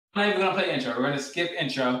not even gonna play intro. We're gonna skip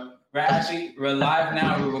intro. We're live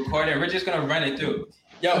now. We're recording. We're just gonna run it through.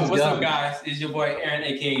 Yo, what's up, guys? It's your boy Aaron,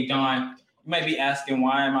 aka Don. You might be asking,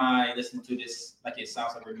 why am I listening to this like it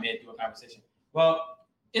sounds like we're mid through a conversation? Well,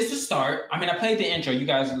 it's the start. I mean, I played the intro. You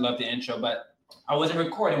guys love the intro, but I wasn't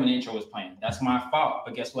recording when the intro was playing. That's my fault.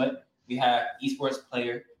 But guess what? We have esports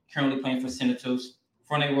player currently playing for Senatos,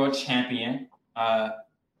 Fortnite World Champion,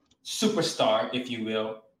 superstar, if you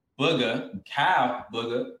will, Booga, Cal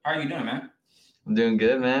Booga. How are you doing, man? I'm doing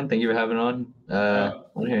good, man. Thank you for having on.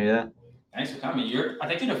 I'm here, yeah. Thanks for coming. I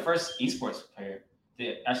think you're the first esports player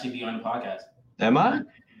to actually be on the podcast. Am I?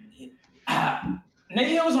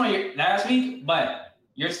 Nate was on your last week, but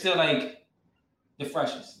you're still like the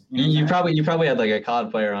freshest. You probably had like a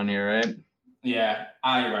COD player on here, right? Yeah,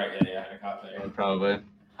 you're right. Yeah, I had a COD player. Probably.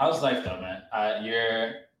 How's life though, man?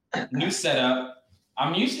 Your new setup.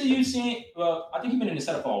 I'm used to you seeing. Well, I think you've been in the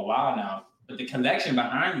setup for a while now, but the collection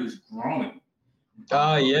behind you is growing.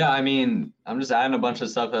 Oh yeah, I mean, I'm just adding a bunch of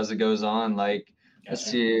stuff as it goes on. Like, let's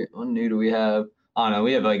see, what new do we have? I don't know.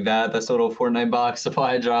 We have like that's a little Fortnite box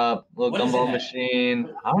supply drop, little gumball machine.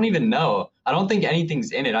 I don't even know. I don't think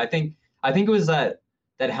anything's in it. I think it was that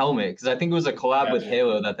helmet, because I think it was a collab with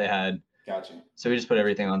Halo that they had. Gotcha. So we just put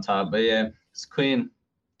everything on top. But yeah, it's clean.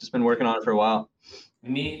 Just been working on it for a while.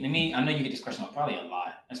 Let me. I know you get this question probably a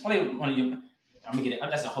lot. It's probably one of you. I'm gonna get it.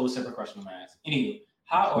 That's a whole separate question I'm gonna ask. Anyway,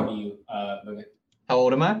 how old are you, Booger? How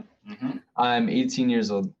old am I? Mm-hmm. I'm 18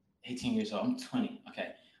 years old. 18 years old. I'm 20. Okay.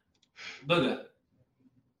 Booger.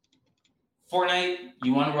 Fortnite,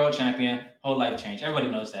 you won a world champion. Whole life changed. Everybody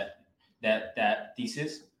knows that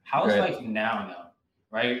thesis. How's life now, though?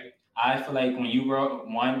 Right? I feel like when you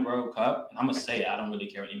won World Cup, and I'm gonna say it, I don't really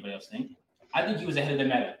care what anybody else thinks. I think you was ahead of the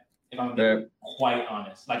meta, if I'm being quite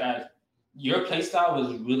honest. Like your play style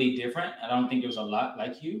was really different. I don't think there was a lot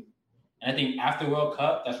like you. And I think after World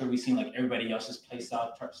Cup, that's where we seen like everybody else's play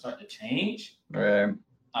style start to change. Right.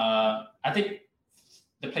 I think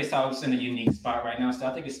the play style is in a unique spot right now. So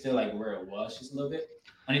I think it's still like where it was just a little bit.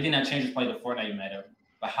 Only thing that changed is probably the Fortnite meta.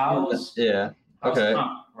 But how's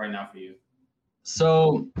comp right now for you?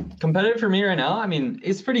 So competitive for me right now, I mean,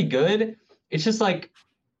 it's pretty good. It's just like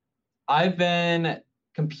I've been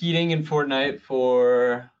competing in Fortnite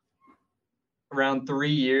for around 3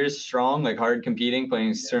 years strong, like hard competing,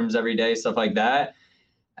 playing scrims every day, stuff like that.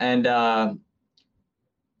 And, I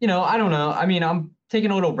don't know. I mean, I'm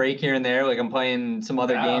taking a little break here and there. Like I'm playing some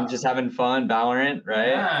other games, just having fun, Valorant, right?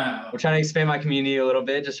 Yeah. I'm trying to expand my community a little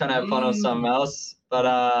bit, just trying to have fun with something else. But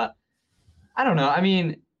I don't know. I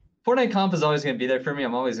mean, Fortnite comp is always going to be there for me.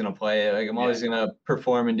 I'm always going to play it. Like I'm always going to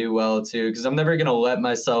perform and do well too, because I'm never going to let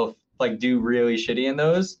myself like do really shitty in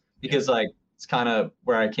those, because like it's kind of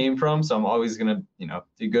where I came from. So I'm always going to,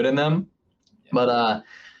 do good in them. Yeah. But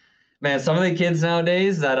man, some of the kids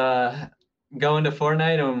nowadays that go into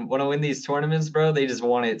Fortnite and want to win these tournaments, bro, they just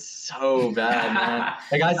want it so bad, man.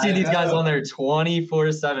 Like I see these guys on there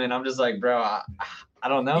 24/7 and I'm just like, bro, I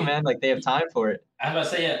don't know, man. Like they have time for it. I was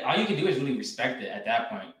about to say, all you can do is really respect it at that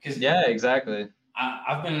point. Yeah, exactly.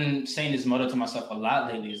 I've been saying this motto to myself a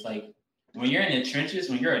lot lately. It's like, when you're in the trenches,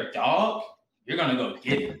 when you're a dog, you're going to go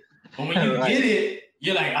get it. But when you get it,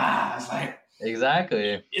 you're like, it's like.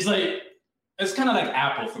 Exactly. It's like, it's kind of like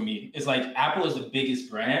Apple for me. It's like Apple is the biggest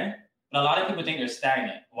brand, but a lot of people think they're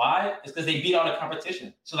stagnant. Why? It's because they beat all the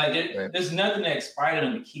competition. So like there's nothing that inspired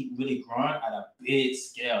them to keep really growing at a big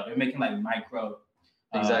scale. They're making like micro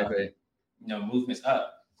movements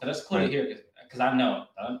up. So that's cool to hear, because I know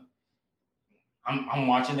I'm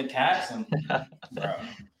watching the cats and bro.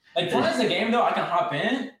 Like Fortnite's a game though, I can hop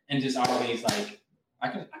in and just always like I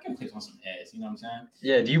can click on some heads, you know what I'm saying?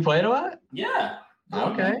 Yeah, do you play it a lot? Yeah.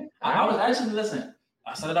 Okay. I was actually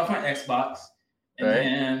I started off on Xbox and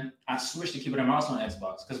then I switched to keyboard and mouse on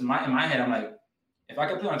Xbox. Because in my head I'm like, if I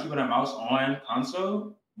could play on keyboard and mouse on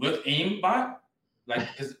console with aimbot, like,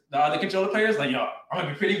 because the other controller players, like, yo, I'm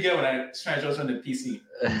gonna be pretty good when I transition to PC.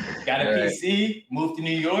 Got a PC, moved to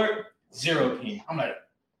New York, 0 ping. I'm like,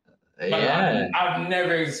 I've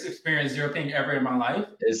never experienced 0 ping ever in my life.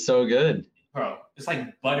 It's so good, bro. It's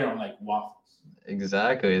like butter on like waffles.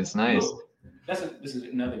 Exactly, it's nice. This is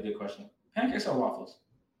another good question. Pancakes or waffles?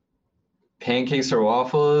 Pancakes or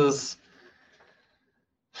waffles?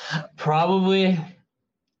 Probably.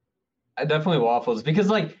 Definitely waffles, because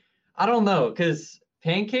like, I don't know, because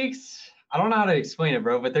pancakes, I don't know how to explain it,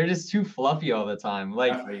 bro, but they're just too fluffy all the time.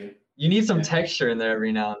 Like, you need some texture in there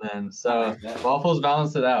every now and then. So waffles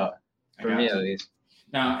balance it out, for me at least.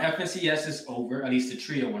 Now, FNCS is over, at least the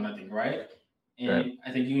trio one, I think, right? And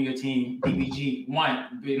I think you and your team, BBG,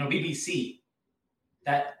 won, BBC.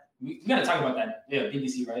 We got to talk about that. Yeah,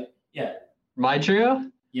 BBC, right? Yeah. My trio?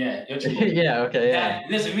 Yeah, you're true. Yeah, okay, yeah.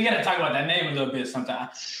 Listen, we gotta talk about that name a little bit sometime.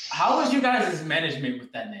 How was you guys' management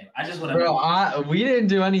with that name? I just want to. Bro, we didn't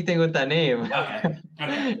do anything with that name. Okay.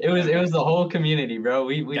 It was the whole community, bro.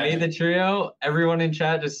 We made the trio. Everyone in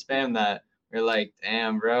chat just spammed that. We're like,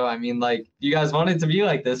 damn, bro. I mean, like, if you guys want it to be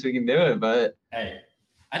like this, we can do it. But hey,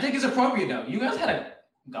 I think it's appropriate though. You guys had a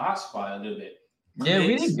God spot a little bit. Yeah,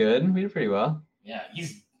 we did good. We did pretty well. Yeah,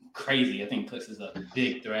 he's crazy. I think Clix is a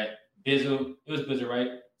big threat. Bizzle, it was Bizzle, right?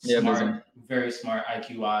 Yeah, smart, Bizzle. Very smart,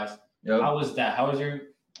 IQ wise. Yep. How was that?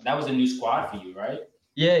 That was a new squad for you, right?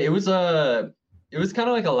 Yeah, it was kind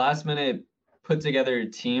of like a last minute put together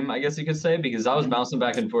team, I guess you could say, because I was bouncing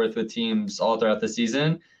back and forth with teams all throughout the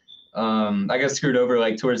season. I got screwed over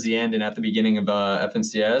like towards the end and at the beginning of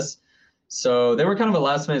FNCS. So they were kind of a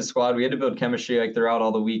last minute squad. We had to build chemistry like throughout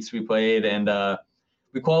all the weeks we played, and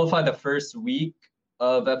we qualified the first week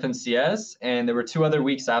of FNCS, and there were 2 other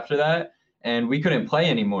weeks after that, and we couldn't play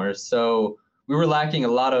anymore. So we were lacking a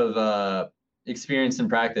lot of experience in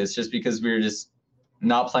practice just because we were just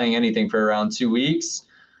not playing anything for around 2 weeks.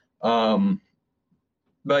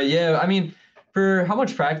 But yeah, I mean, for how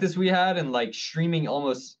much practice we had and like streaming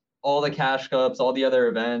almost all the Cash Cups, all the other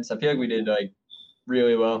events, I feel like we did like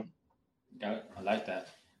really well. Got it. I like that.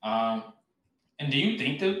 And do you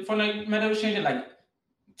think the Fortnite meta was changing like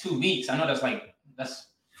 2 weeks? I know that's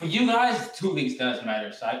for you guys. 2 weeks does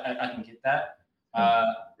matter, so I can get that.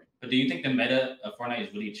 But do you think the meta of Fortnite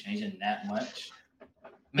is really changing that much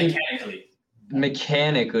mechanically?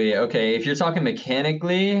 Mechanically, okay. If you're talking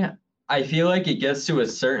mechanically, I feel like it gets to a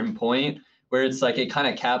certain point where it's like it kind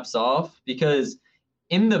of caps off, because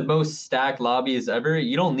in the most stacked lobbies ever,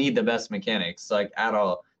 you don't need the best mechanics like at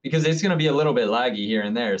all, because it's going to be a little bit laggy here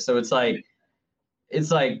and there. So it's like,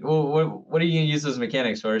 well, what are you going to use those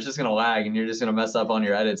mechanics for? It's just going to lag and you're just going to mess up on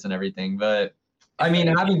your edits and everything. But I mean,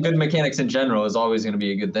 having good mechanics in general is always going to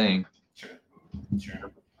be a good thing.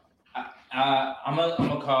 Sure. I'm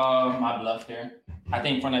gonna call my bluff here. I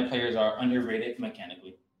think Fortnite players are underrated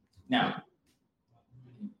mechanically. Now,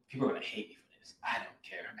 people are gonna hate me for this. I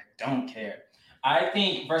don't care. I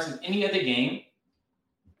think versus any other game,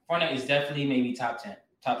 Fortnite is definitely maybe top 10,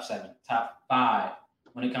 top 7, top 5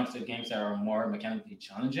 when it comes to games that are more mechanically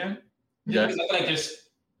challenging. Yeah. Because I feel like there's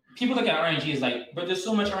people look at RNG as like, but there's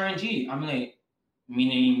so much RNG. I'm like,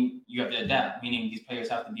 meaning you have to adapt, meaning these players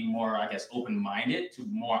have to be more, I guess, open-minded to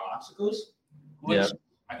more obstacles, which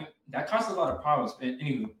I think that causes a lot of problems. But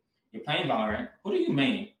anyway, you're playing Valorant. Who do you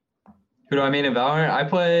main? Who do I main in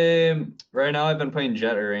Valorant? Right now I've been playing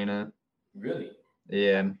Jett Arena. Really?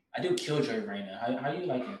 Yeah. I do Killjoy Arena. How you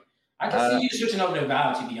like it? I can see you switching over to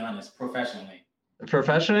Val, to be honest, professionally.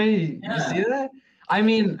 Professionally? Yeah. You see that? I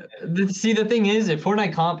mean, the thing is, if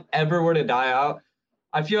Fortnite comp ever were to die out,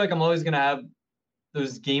 I feel like I'm always going to have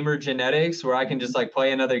those gamer genetics where I can just like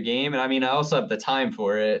play another game. And I mean, I also have the time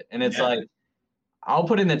for it. And it's like, I'll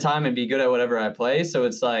put in the time and be good at whatever I play. So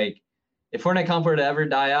it's like, if Fortnite comp were to ever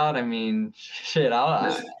die out, I mean, shit,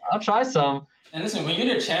 I'll try some. And listen, when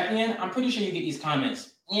you're the champion, I'm pretty sure you get these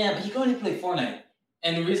comments. Yeah, but you go and play Fortnite.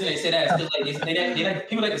 And the reason they say that is because like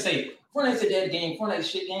people like to say, Fortnite's a dead game, Fortnite's a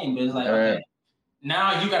shit game. But it's like, okay,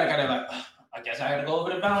 now you gotta kind of like, I guess I gotta go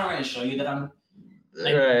over to Valorant and show you that I'm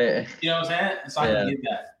like, right. You know what I'm saying? So I can get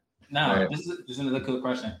that. Now, this is another cool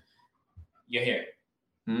question. Your hair.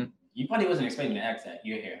 You probably wasn't expecting to ask that.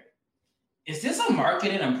 Your hair. Is this a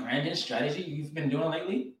marketing and branding strategy you've been doing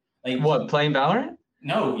lately? Like what, playing Valorant?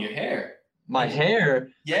 No, your hair. My hair?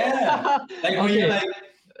 Yeah. Like when you're like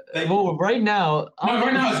well, right now.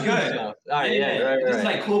 Right now it's good. All right, right. It's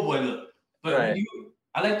like cool boy look. But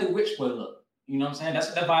I like the witch boy look. You know what I'm saying?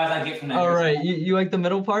 That's the vibes I get from that. All right. You like the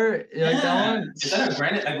middle part? You like that one? Is that a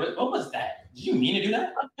branded? Like, what was that? Did you mean to do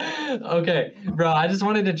that? Okay, bro. I just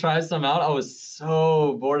wanted to try some out. I was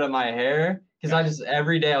so bored of my hair because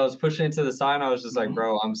every day I was pushing it to the side. And I was just like,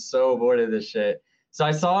 bro, I'm so bored of this shit. So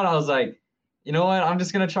I saw it. I was like, you know what? I'm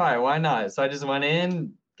just going to try it. Why not? So I just went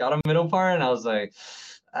in, got a middle part, and I was like,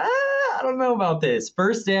 I don't know about this.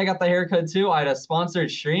 First day I got the haircut too, I had a sponsored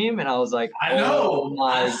stream, and I was like, oh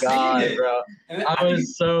my God, bro. I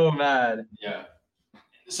was so mad. Yeah.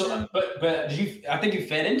 So, but I think you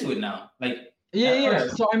fed into it now. Like, yeah.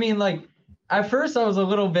 So, I mean, like, at first I was a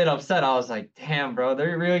little bit upset. I was like, damn, bro,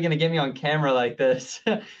 they're really going to get me on camera like this.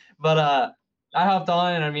 But I hopped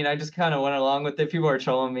on, and I mean, I just kind of went along with it. People are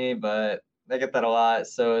trolling me, but I get that a lot,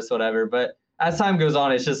 so it's whatever. But as time goes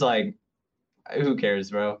on, it's just like, who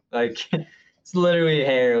cares, bro? Like, it's literally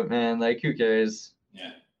hair, man. Like, who cares?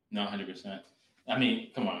 Yeah, no, 100%. I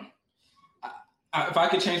mean, come on. If I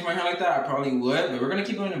could change my hair like that, I probably would. But we're gonna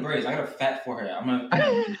keep doing the braids. I got a fat forehead. I'm gonna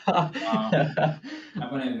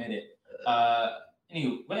admit it.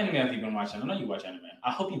 Anyway, what anime have you been watching? I know you watch anime.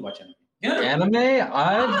 I hope you watch anime. Yeah. Anime?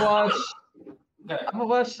 I've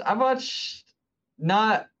watched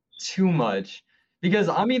not too much because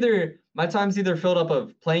my time's either filled up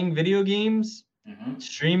of playing video games,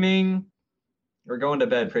 streaming, or going to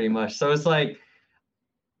bed pretty much. So it's like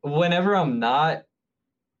whenever I'm not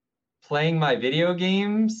playing my video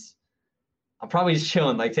games, I'm probably just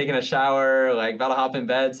chilling, like taking a shower, like about to hop in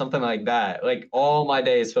bed, something like that. Like all my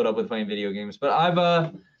day is filled up with playing video games. But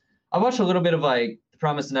I watched a little bit of like The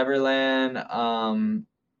Promised Neverland,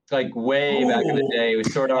 like way back in the day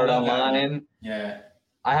with Sword Art Online. Yeah.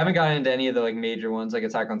 I haven't gotten into any of the like major ones like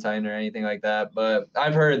Attack on Titan or anything like that, but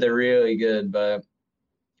I've heard they're really good, but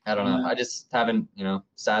I don't know. I just haven't,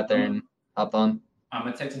 sat there and hopped on. I'm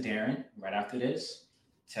gonna text Darren right after this,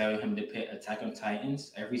 tell him to put Attack on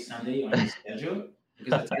Titans every Sunday on his schedule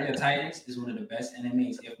because Attack on Titans is one of the best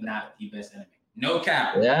animes, if not the best anime. No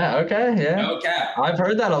cap. Yeah. Okay. Yeah. No cap. I've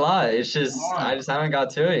heard that a lot. It's just I just haven't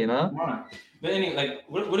got to it, Come on. But anyway, like,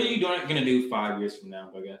 what are you gonna do 5 years from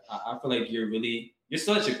now, Bugga? I feel like you're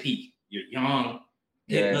still at your peak. You're young,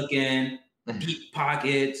 good looking, deep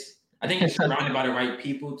pockets. I think you're surrounded by the right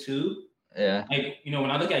people too. Yeah. Like, when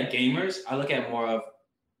I look at gamers, I look at more of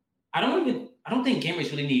I don't think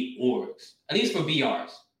gamers really need orgs, at least for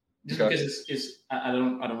VRs. Just because I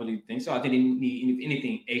don't really think so. I think they need, if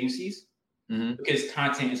anything, agencies. Because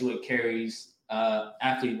content is what carries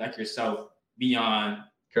athletes like yourself beyond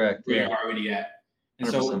where you're already at. And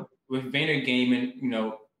 100%. So with Vayner Gaming,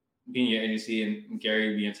 being your agency and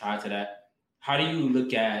Gary being tied to that, how do you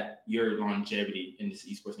look at your longevity in this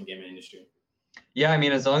esports and gaming industry? Yeah, I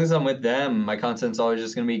mean, as long as I'm with them, my content's always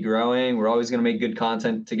just going to be growing. We're always going to make good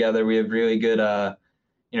content together. We have really good,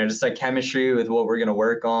 just like chemistry with what we're going to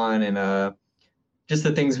work on and just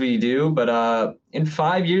the things we do. But in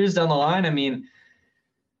 5 years down the line, I mean,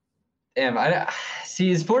 damn,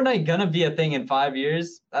 is Fortnite going to be a thing in 5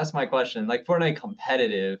 years? That's my question. Like Fortnite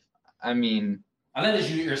competitive, I mean. I know that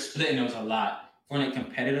you're splitting those a lot. Fortnite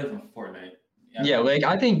competitive and Fortnite. Yeah, like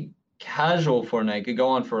I think casual Fortnite could go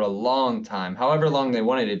on for a long time, however long they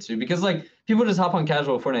wanted it to, because like people just hop on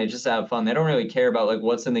casual Fortnite just to have fun. They don't really care about like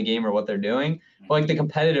what's in the game or what they're doing. But like the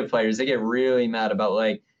competitive players, they get really mad about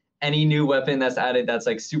like any new weapon that's added that's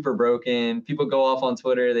like super broken. People go off on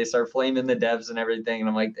Twitter, they start flaming the devs and everything, and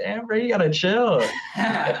I'm like, damn, bro, you gotta chill.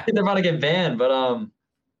 They're about to get banned. But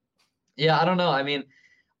yeah, I don't know. I mean,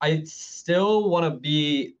 I still want to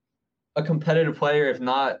be a competitive player, if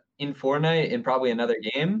not in Fortnite, in probably another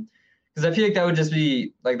game. Because I feel like that would just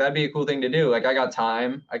be like that'd be a cool thing to do. Like I got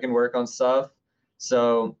time, I can work on stuff.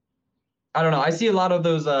 So I don't know. I see a lot of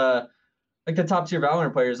those like the top tier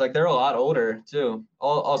Valorant players, like they're a lot older too.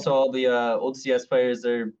 Also all the old CS players,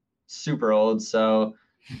 they're super old. So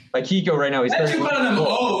like Hiko right now, he's 31 one of them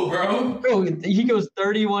old, bro. Bro, Hiko's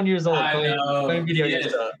 31 years old playing video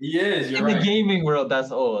games. He is. In the gaming world,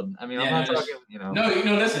 that's old. I mean, I'm not talking, No,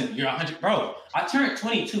 listen, you're 100, bro. I turned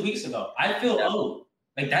 22 weeks ago. I feel old.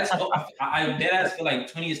 Like that's I deadass feel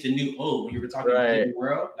like 20 is the new old when you were talking about the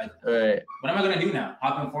world. Like, what am I gonna do now?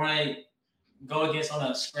 Hop in Fortnite, go against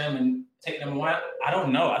on a scrim and take them away? I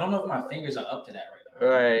don't know. I don't know if my fingers are up to that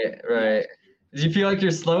right now. Right. Do you feel like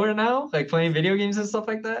you're slower now, like playing video games and stuff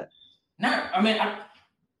like that? No, I mean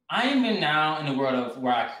I am now in the world of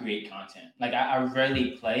where I create content. Like I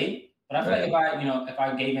rarely play, but I feel like if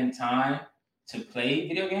I gave in time to play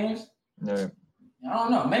video games. I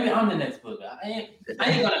don't know. Maybe I'm the next Bugga. I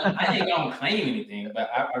ain't gonna claim anything,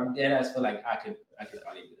 but I deadass feel like I could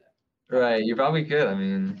probably do that. Right, you probably could. I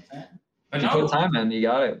mean, but you put time in, you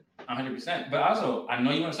got it. 100%. But also, I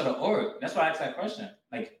know you want to start an org. That's why I asked that question.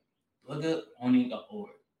 Like, Bugga owning an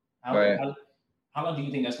org. How long do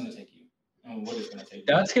you think that's gonna take you? And what is gonna take you?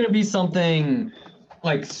 That's gonna be something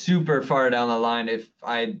like super far down the line if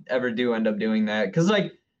I ever do end up doing that. Because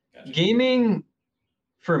like gaming,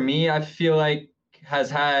 for me, I feel like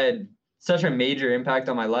has had such a major impact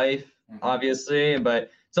on my life, obviously,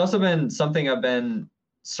 but it's also been something I've been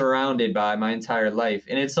surrounded by my entire life.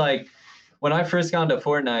 And it's like when I first got into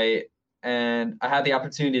Fortnite and I had the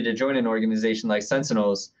opportunity to join an organization like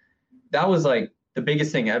Sentinels, that was like the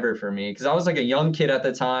biggest thing ever for me because I was like a young kid at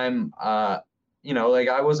the time. Like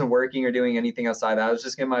I wasn't working or doing anything outside that. I was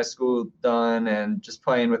just getting my school done and just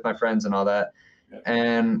playing with my friends and all that.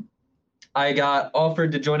 And I got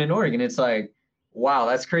offered to join an org, and it's like, wow,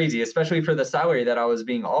 that's crazy, especially for the salary that I was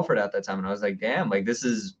being offered at that time. And I was like, damn, like this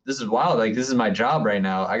is wild. Like this is my job right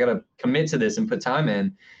now. I got to commit to this and put time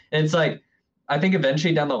in. And it's like, I think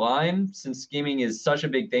eventually down the line, since gaming is such a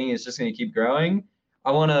big thing, it's just going to keep growing.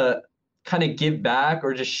 I want to kind of give back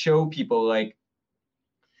or just show people, like,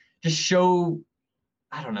 just show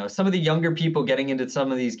I don't know, some of the younger people getting into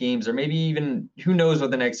some of these games, or maybe even who knows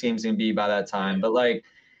what the next game's gonna be by that time. But like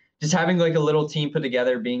just having like a little team put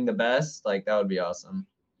together, being the best, like that would be awesome.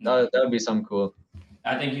 That would be something cool.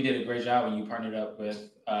 I think you did a great job when you partnered up with.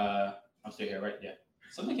 I'm still here, right? Yeah.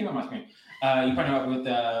 Something came on my screen. You partnered up with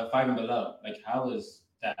Five and Below. Like, how was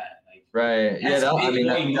that? Like, right. Yeah.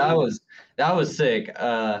 That was sick.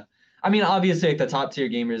 I mean, obviously, like the top tier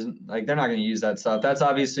gamers, like they're not going to use that stuff. That's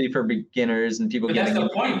obviously for beginners and people. But getting that's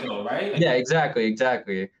the point, though, right? Like, yeah,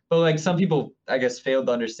 exactly. But like some people, I guess, failed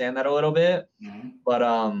to understand that a little bit. Mm-hmm. But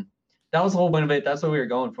that was the whole point of it. That's what we were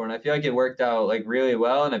going for, and I feel like it worked out like really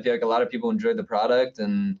well. And I feel like a lot of people enjoyed the product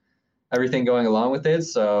and everything going along with it.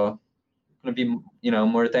 So I'm gonna be,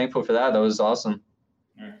 more thankful for that. That was awesome.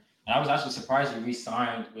 And I was actually surprised you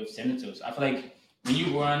re-signed with Senators. I feel like when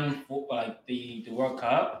you run for, like the World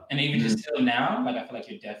Cup, and even just till now, like I feel like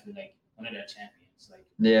you're definitely like one of their champions. Like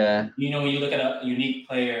yeah, when you look at a unique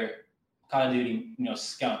player, Call of Duty,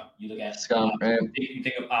 Scum. You look at Scum, right? You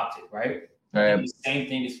think of Optic, right? Right. The same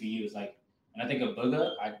thing is for you. It's like when I think of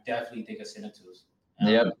Booga, I definitely think of Senators.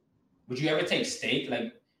 Yep. Would you ever take stake?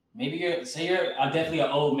 Like maybe you're definitely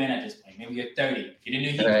an old man at this point. Maybe you're 30. You're the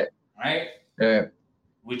new hero, right? Right.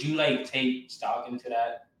 Would you like take stock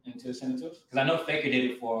into Senators? Because I know Faker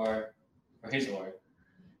did it for his org.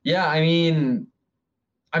 Yeah, I mean,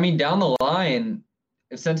 down the line,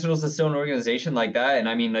 if Sentinels is still an organization like that, and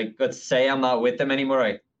I mean, like, let's say I'm not with them anymore,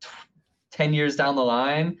 like 10 years down the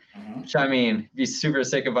line, which I mean, be super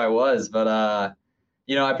sick if I was, but I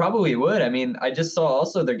probably would. I mean, I just saw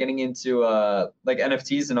also they're getting into like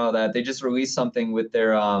NFTs and all that. They just released something with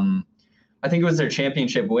their I think it was their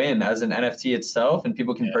championship win as an NFT itself, and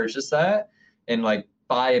people can purchase that and like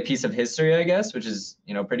buy a piece of history, I guess, which is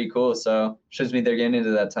pretty cool. So shows me they're getting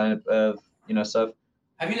into that type of stuff.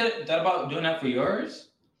 Have you thought about doing that for yours?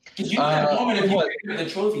 Because that moment if you pick the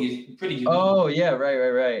trophy is pretty unique. Oh yeah,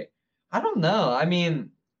 right. I don't know. I mean,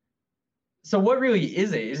 so what really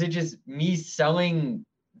is it? Is it just me selling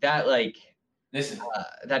that like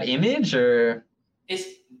that image, or? It's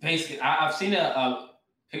basically I've seen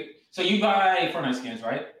so you buy Fortnite skins,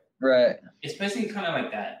 right? Right. It's basically kind of like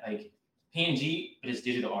that, like PNG, but it's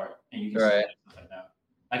digital art, and you can right. sell stuff like that.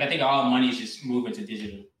 Like I think all money is just moving to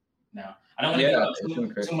digital now. I don't want to give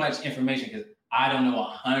out too much information because I don't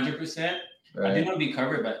know 100%. I do want to be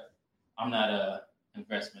covered, but I'm not a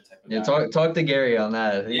investment type of guy. Yeah, talk to Gary on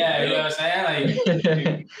that. Yeah, you know what I'm saying?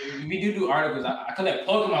 Like we do articles. I collect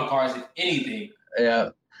Pokemon cards, if anything.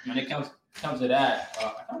 Yeah. When it comes to that,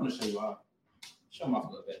 I want to show you off. Show them off a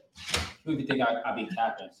little bit. People think I be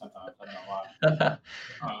tapping sometimes. I don't know why.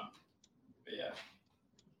 But yeah.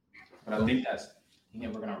 But I think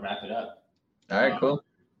we're gonna wrap it up. All right, cool.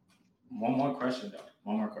 One more question though.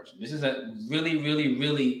 One more question. This is a really, really,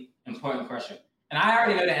 really important question, and I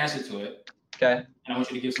already know the answer to it. Okay. And I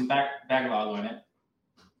want you to give some backlog on it.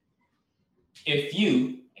 If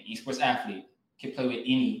you, an esports athlete, could play with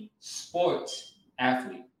any sports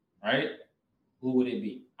athlete, right? Who would it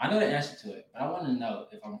be? I know the answer to it, but I want to know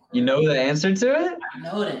if I'm correct. You know the answer to it? I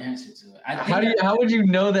know the answer to it. How would you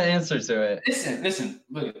know the answer to it? Listen.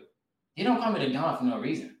 Look, you don't call me the Don for no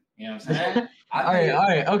reason. You know what I'm saying? All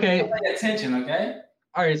right, okay. Pay attention, okay?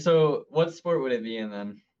 All right, so what sport would it be in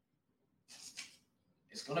then?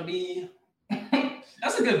 It's gonna be.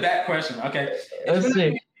 That's a good back question. Okay. Let's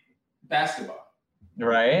see. Basketball.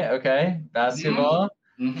 Right. Okay. Basketball.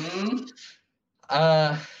 Mm-hmm.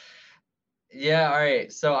 Yeah. All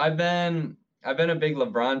right. So I've been a big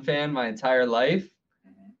LeBron fan my entire life.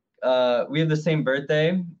 We have the same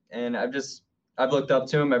birthday, and I've looked up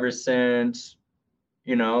to him ever since,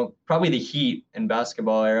 probably the Heat and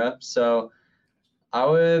basketball era. So I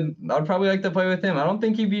would probably like to play with him. I don't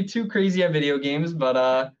think he'd be too crazy at video games,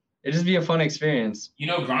 but it'd just be a fun experience.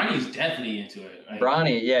 Bronny's definitely into it. Right?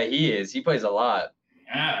 Bronny, yeah, he is. He plays a lot.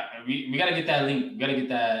 Yeah, we gotta get that link. We gotta get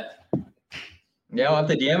that. Yeah, I'll have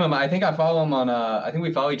to DM him. I think I follow him on. I think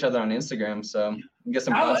we follow each other on Instagram, so we can get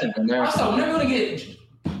some content from there. Also,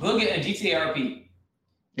 we'll get a GTA RP.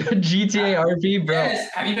 GTA RP, bro.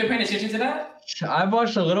 Yes. Have you been paying attention to that? I've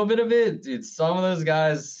watched a little bit of it, dude. Some of those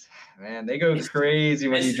guys, man, they go crazy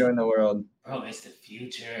when you join the world. Bro, it's the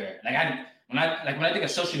future. When I think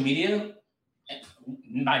of social media,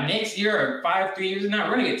 by next year or 3 years now,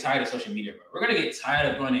 we're gonna get tired of social media, bro. We're gonna get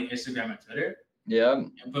tired of going to Instagram and Twitter. Yeah.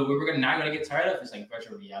 But we're not gonna get tired of it's like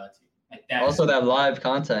virtual reality. Like that. Also that live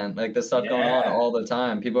content, like the stuff going on all the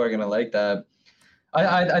time. People are gonna like that.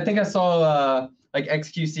 I think I saw like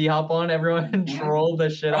XQC hop on everyone and troll the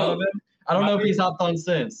shit out of him. I don't know if he's hopped on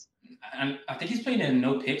since. I think he's playing in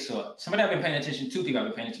No Pixel. Somebody I've been paying attention to, people I've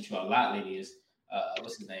been paying attention to a lot lately is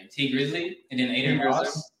what's his name? T Grizzly, and then Aiden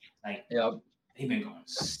Ross. Like, they've been going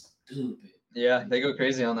stupid. Yeah, they go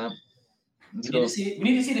crazy on that. We need to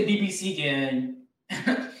see the BBC again.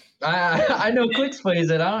 I know Clicks plays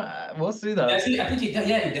it. We'll see though. I think he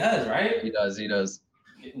does, right? He does.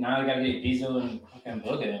 Now I gotta get Diesel and fucking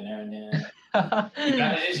Booger in there, and then you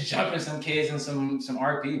gotta just jump in some kids and some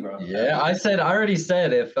RP, bro. Yeah, I already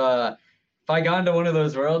said if I got into one of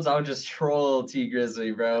those worlds, I would just troll T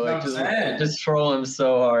Grizzly, bro. Like just troll him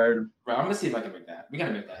so hard. Bro, I'm gonna see if I can make that. We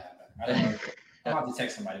gotta make that happen. I'm about to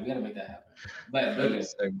text somebody. We gotta make that happen. But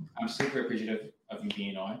I'm super appreciative of you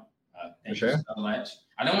being on. Thank you so much.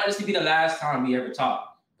 I don't want this to be the last time we ever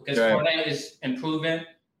talk because Fortnite is improving.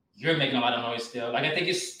 You're making a lot of noise still. Like, I think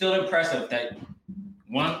it's still impressive that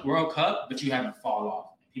one World Cup, but you haven't fall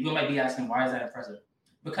off. People might be asking, why is that impressive?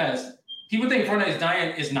 Because people think Fortnite is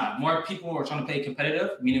dying. It's not. More people are trying to play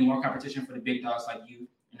competitive, meaning more competition for the big dogs like you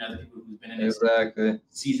and other people who've been in this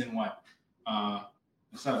season 1.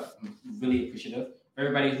 So I'm really appreciative.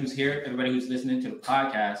 Everybody who's here, everybody who's listening to the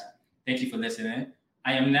podcast, thank you for listening.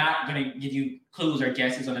 I am not going to give you clues or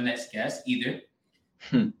guesses on the next guest either.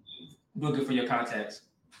 We're good for your context.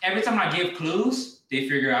 Every time I give clues, they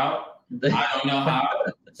figure out. I don't know how.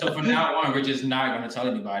 So from now on, we're just not going to tell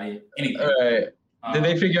anybody anything. All right. Did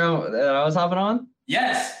they figure out that I was hopping on?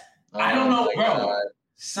 Yes. I don't know, bro. God.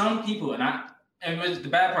 Some people, and the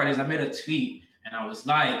bad part is I made a tweet, and I was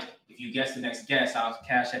like, if you guess the next guest, I'll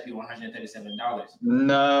cash up you $137.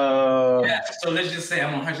 No. Yeah, so let's just say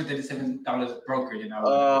I'm $137 brokered.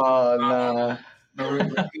 Nah. But we're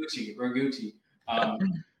Gucci.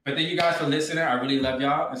 But thank you guys for listening. I really love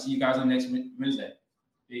y'all. I'll see you guys on next Wednesday.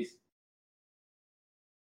 Peace.